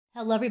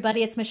Hello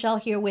everybody, it's Michelle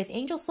here with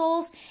Angel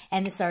Souls,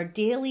 and this is our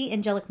daily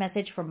angelic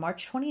message for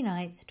March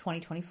 29th,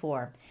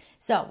 2024.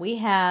 So we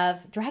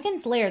have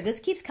Dragon's Lair. This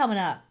keeps coming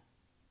up.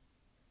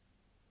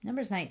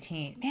 Numbers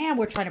 19. Man,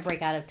 we're trying to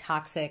break out of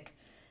toxic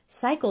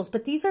cycles,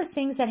 but these are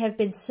things that have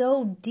been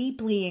so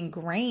deeply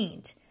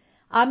ingrained.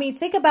 I mean,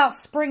 think about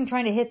spring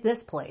trying to hit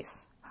this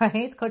place, right?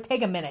 It's going to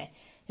take a minute.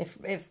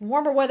 If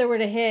warmer weather were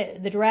to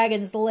hit the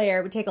Dragon's Lair,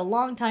 it would take a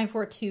long time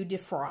for it to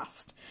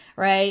defrost,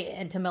 right?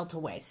 And to melt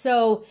away.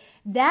 So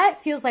that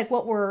feels like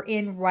what we're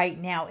in right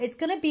now. It's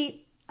going to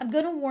be, I'm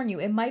going to warn you,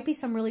 it might be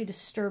some really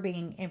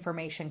disturbing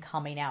information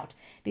coming out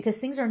because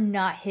things are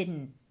not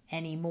hidden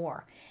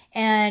anymore.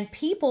 And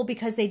people,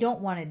 because they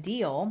don't want to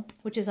deal,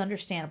 which is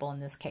understandable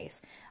in this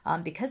case,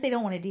 because they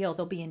don't want to deal,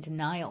 they'll be in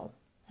denial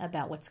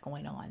about what's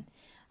going on.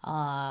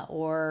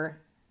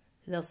 Or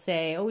they'll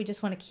say, oh, we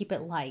just want to keep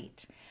it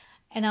light.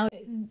 And now,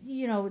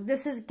 you know,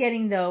 this is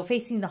getting, though,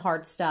 facing the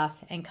hard stuff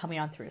and coming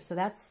on through. So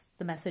that's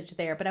the message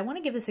there. But I want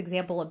to give this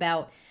example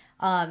about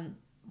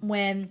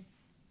when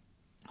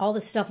all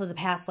this stuff of the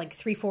past, like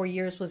 3-4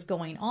 years was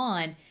going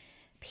on,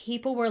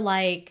 people were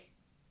like,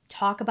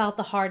 talk about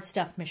the hard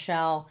stuff,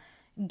 Michelle.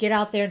 Get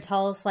out there and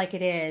tell us like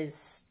it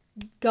is.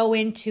 Go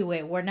into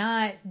it. We're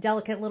not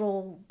delicate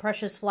little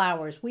precious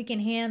flowers. We can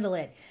handle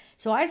it.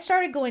 So I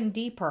started going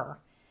deeper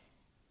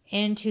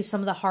into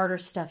some of the harder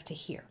stuff to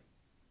hear.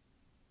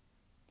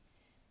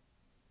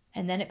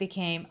 And then it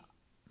became,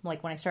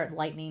 like when I started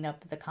lightening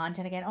up the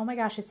content again, oh my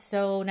gosh, it's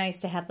so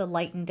nice to have the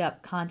lightened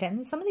up content.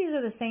 And some of these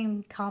are the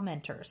same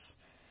commenters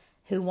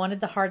who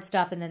wanted the hard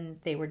stuff and then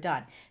they were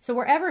done. So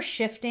wherever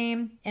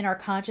shifting in our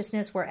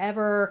consciousness,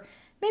 wherever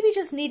maybe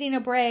just needing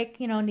a break,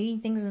 you know, needing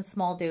things in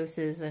small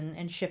doses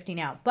and shifting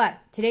out. But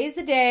today's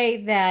the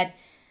day that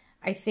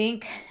I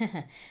think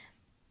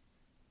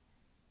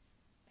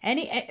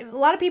a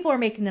lot of people are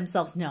making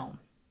themselves known.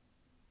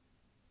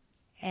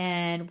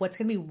 And what's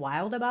going to be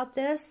wild about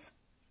this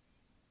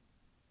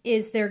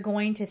is they're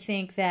going to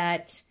think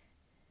that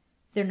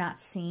they're not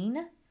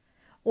seen,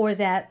 or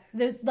that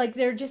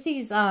they're just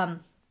these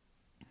kind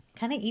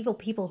of evil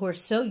people who are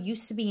so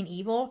used to being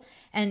evil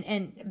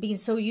and being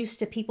so used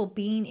to people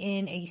being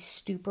in a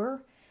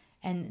stupor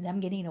and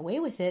them getting away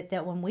with it,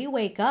 that when we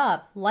wake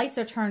up, lights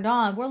are turned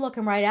on, we're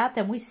looking right at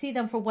them, we see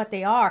them for what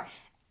they are,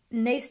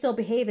 and they still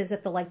behave as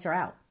if the lights are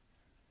out.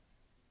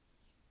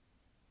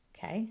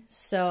 Okay,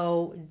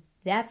 so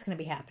that's going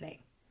to be happening.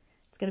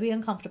 It's going to be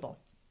uncomfortable,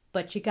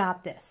 but you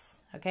got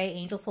this. Okay,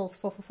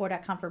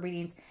 angelsouls444.com for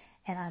readings,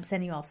 and I'm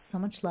sending you all so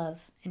much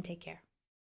love, and take care.